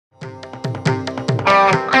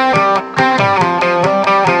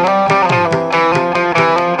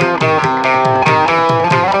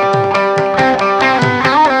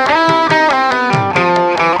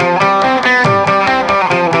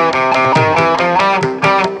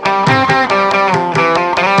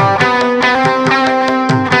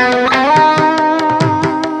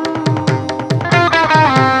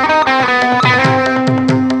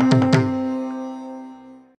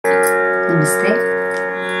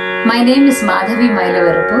My name is Madhavi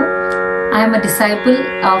Mylavarapu. I am a disciple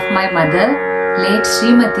of my mother, late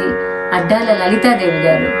Srimati Addala Lalithadevi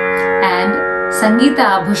garu, and Sangeeta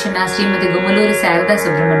Abhushana Srimati Sarada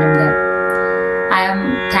Subramaniam garu. I am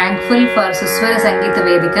thankful for Suswara Sangeeta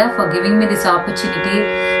Vedika for giving me this opportunity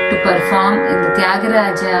to perform in the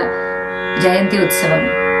Tyagaraja Jayanti Utsavam.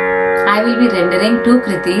 I will be rendering two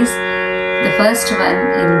kritis, the first one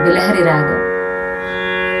in Bilahari ragam.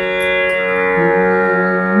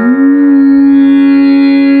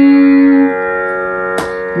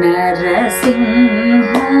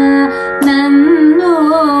 Narasimha Nannu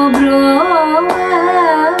brove,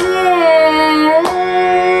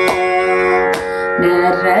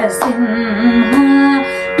 Narasimha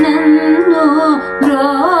Nannu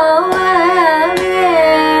brove,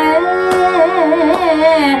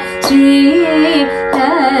 Sri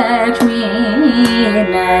Lakshmi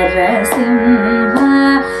Narasimha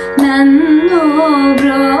Nannu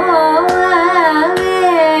brove,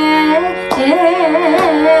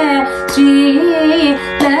 Sri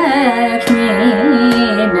Lakshmi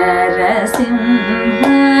Narasimha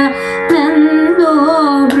Nannu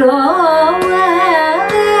brove,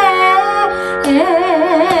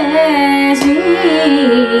 Sri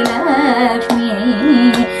Lakshmi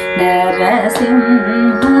Narasimha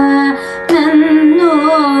Nannu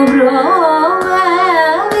brove,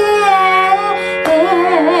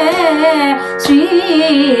 Sri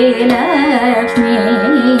Lakshmi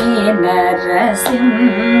Narasimha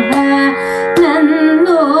Nannu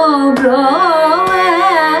brove,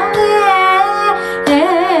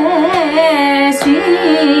 Sri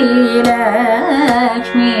Lakshmi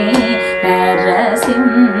Narasimha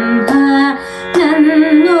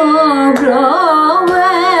Nannu brove,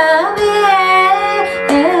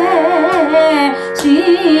 Sri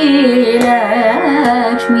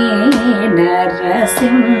Lakshmi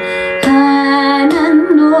Narasimha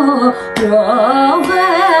Nannu brove,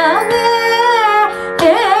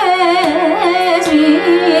 Sri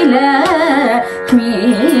Lakshmi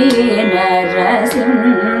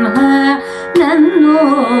Narasimha Nannu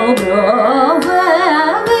brove,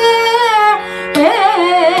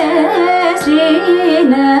 Sri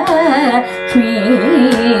Lakshmi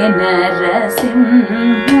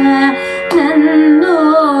Narasimha Nannu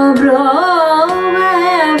brove.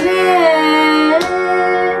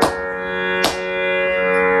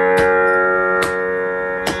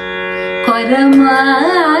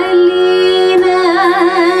 Koramalina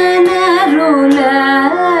narula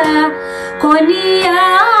koniyadanu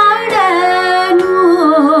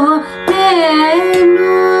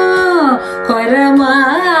nenu,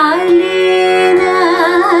 Koramalina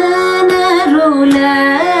narula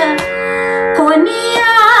koniyadanu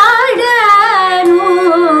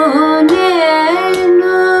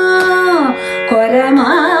nenu,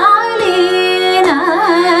 Koramalina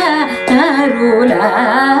narula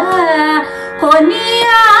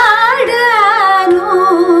కొనియాడను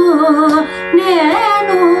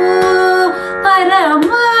నేను, పరమ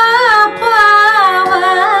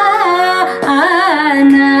పావన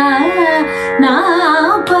నా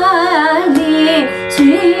పాలి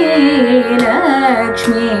శ్రీలక్ష్మి,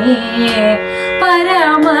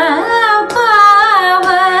 పరమ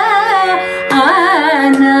పావన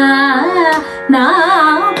నా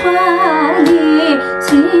పాలి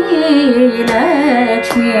శ్రీలక్ష్మి,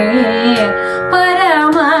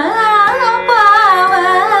 పరమ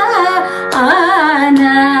పావన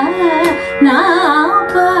నా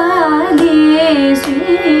పాలి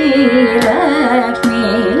శ్రీలక్ష్మి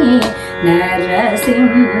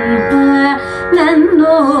నరసింహ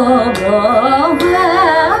నన్ను బ్రోవే,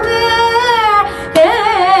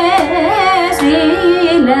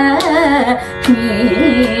 శ్రీలక్ష్మి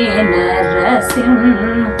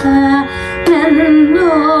నరసింహ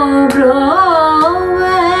నన్ను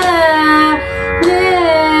బ్రోవే.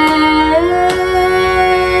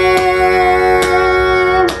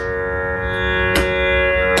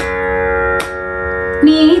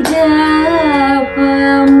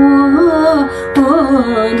 నిజపము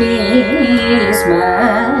నీ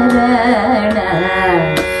స్మరణ,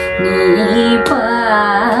 నీ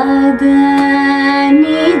పాద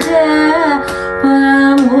నిజపము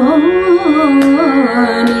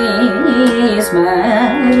నీ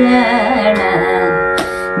స్మరణ,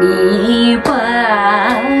 నీ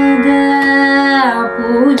పాద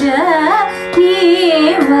పూజ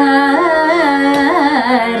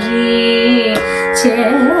నీవారి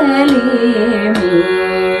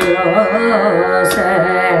చెలిమియో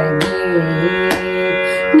సగి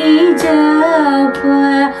నిజప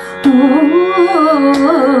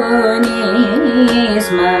ముని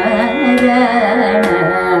స్మరణ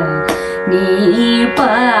నీ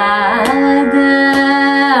పాద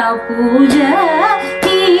పూజ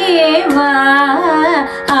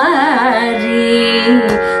నీవారి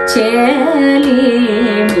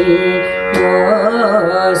చెలిమియో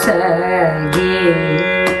సగి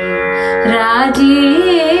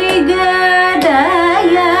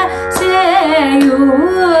రాజీగదయ సేయు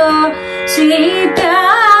శ్రీ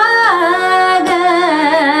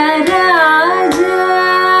త్యాగరాజ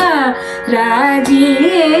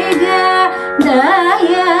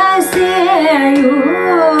రాజీగదయ సేయు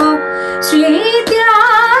శ్రీ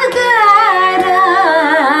త్యాగరాజ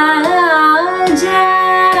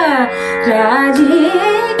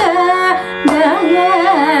రాజీగదయ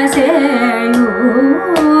సేయు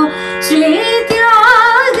శ్రీ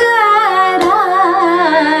త్యాగరాజ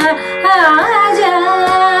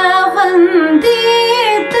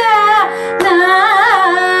వందిత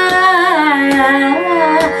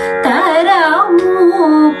తరము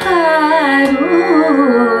కరు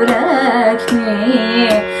లక్ష్మీ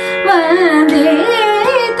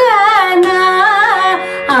వందిత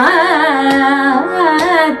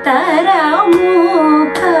తరము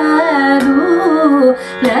కరు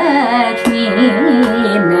లక్ష్మీ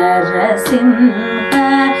నరసింహ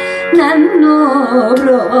నన్ను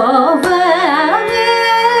బ్రోవే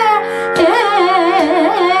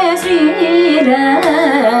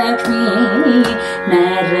శ్రీలక్ష్మీ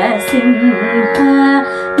నరసింహ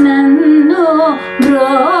నన్ను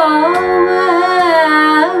బ్రోవే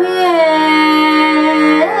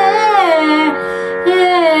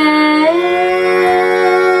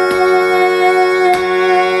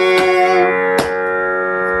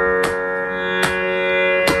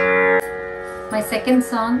My second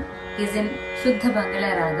song is in Suddha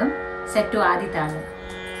BangaLa ragam set to Aadi talam.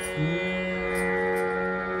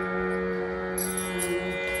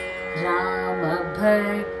 Rama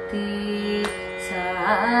Bhakti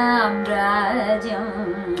Samrajam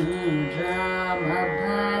Rama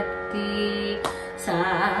Bhakti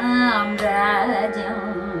Samrajam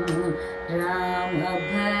Rama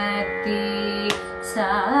Bhakti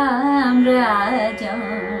Samrajam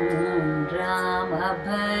Rama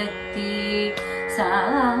Bhakti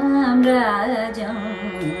Samrajam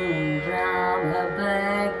Rama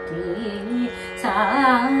Bhakti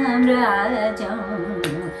Samrajam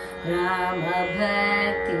Rama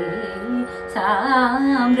Bhakti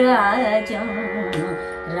Samrajam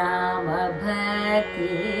Rama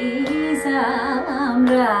Bhakti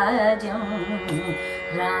Samrajam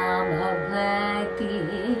Rama Bhakti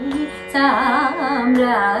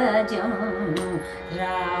Samrajam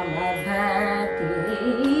Rama Bhakti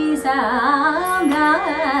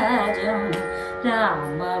Samrajam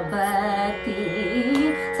Rama Bhakti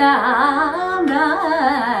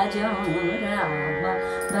Samrajam Rama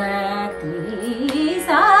Bhakti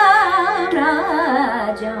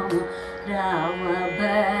Samrajam Rama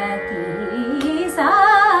Bhakti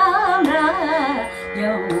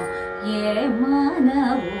Samrajam Ye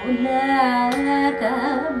manavula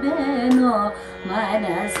kabeno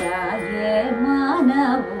manasa ye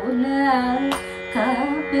manavula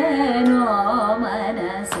kabeno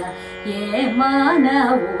manasa ye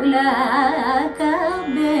manavula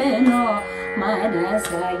kabeno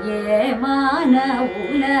manasa ye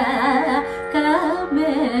manavula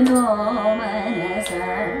kabeno manasa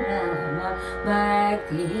Rama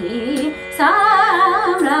Bhakti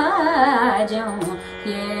Samrajam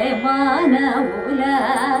ye manavula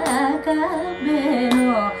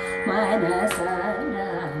kabeno manasa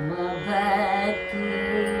Rama Bhakti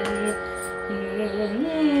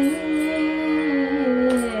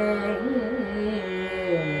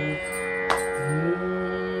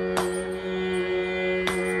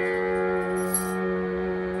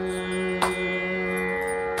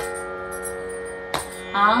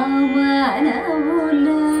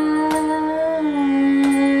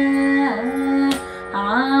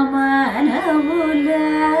ఆమనవుల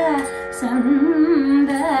సందర్శనం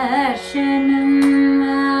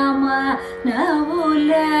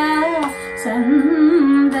ఆమనవుల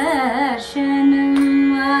సందర్శనం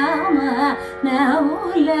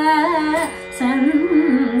ఆమనవుల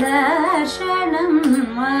సందర్శనం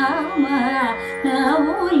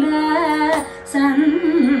ఆమనవుల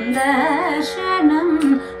సందర్శనం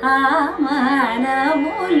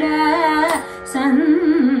ఆమనవుల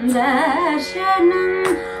సందర్శనం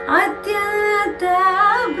అత్యంత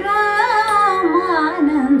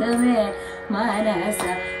బ్రహ్మానందమే మనస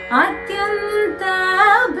అత్యంత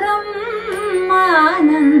బ్రహ్మానందమే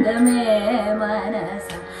మనస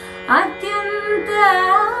అత్యంత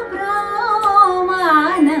బ్రహ్మానందమే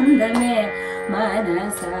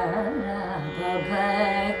మనస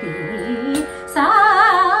భక్తి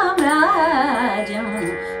సామ్రాజ్యం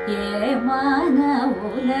ఏ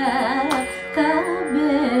మానవుల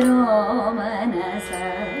కబెరో మనస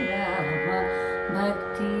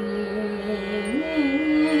భక్తి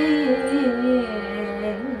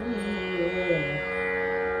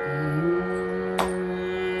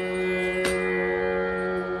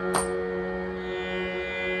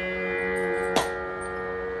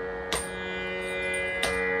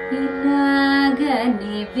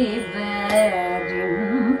ఇలాగని వివరింపలేను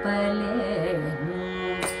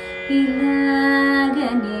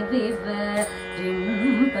ఇలాగని వివరింపలేను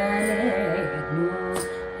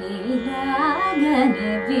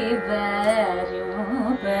ఇలాగని వివరింపలేను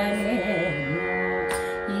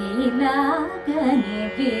ఇలాగని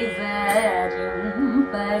వివరింపలేను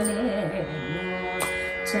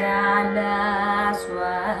చాలా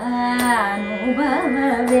స్వానుభవ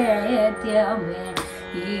వేద్యమే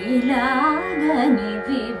ఇలాగని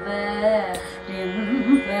వివరింపలేను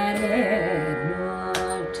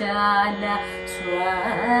చాలా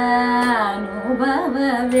స్వానుభవ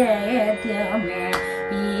వేద్యమే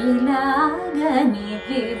ఇలాగని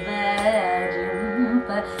వివరింపలేను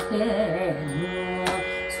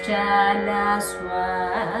చాలా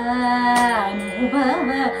స్వానుభవ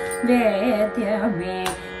వేద్యమే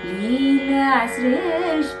లీలా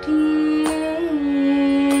సృష్టి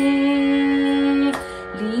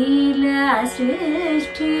లీలా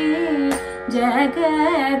సృష్టి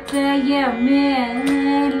జగత్రయమే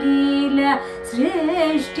లీలా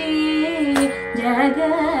సృష్టి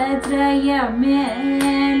జగత్రయమే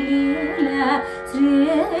లీలా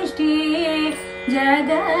సృష్టి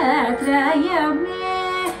జగత్రయమే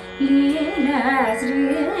లీలా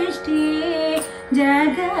సృష్టి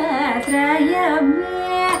జగత్రయమే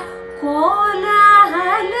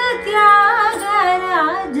కోలాహల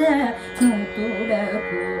త్యాగరాజ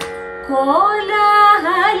నుతుడకు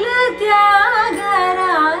కోలాహల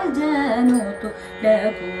త్యాగరాజ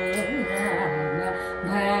నుతుడకు రామ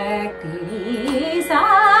భక్తి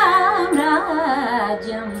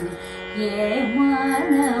సామ్రాజ్యం ఏ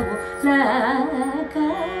మానవు లకనో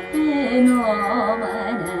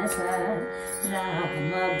మనస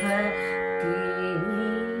రామ భక్తి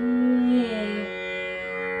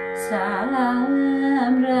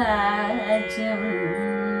సామ్రాజ్యం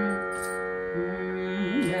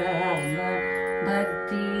రామ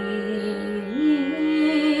భక్తి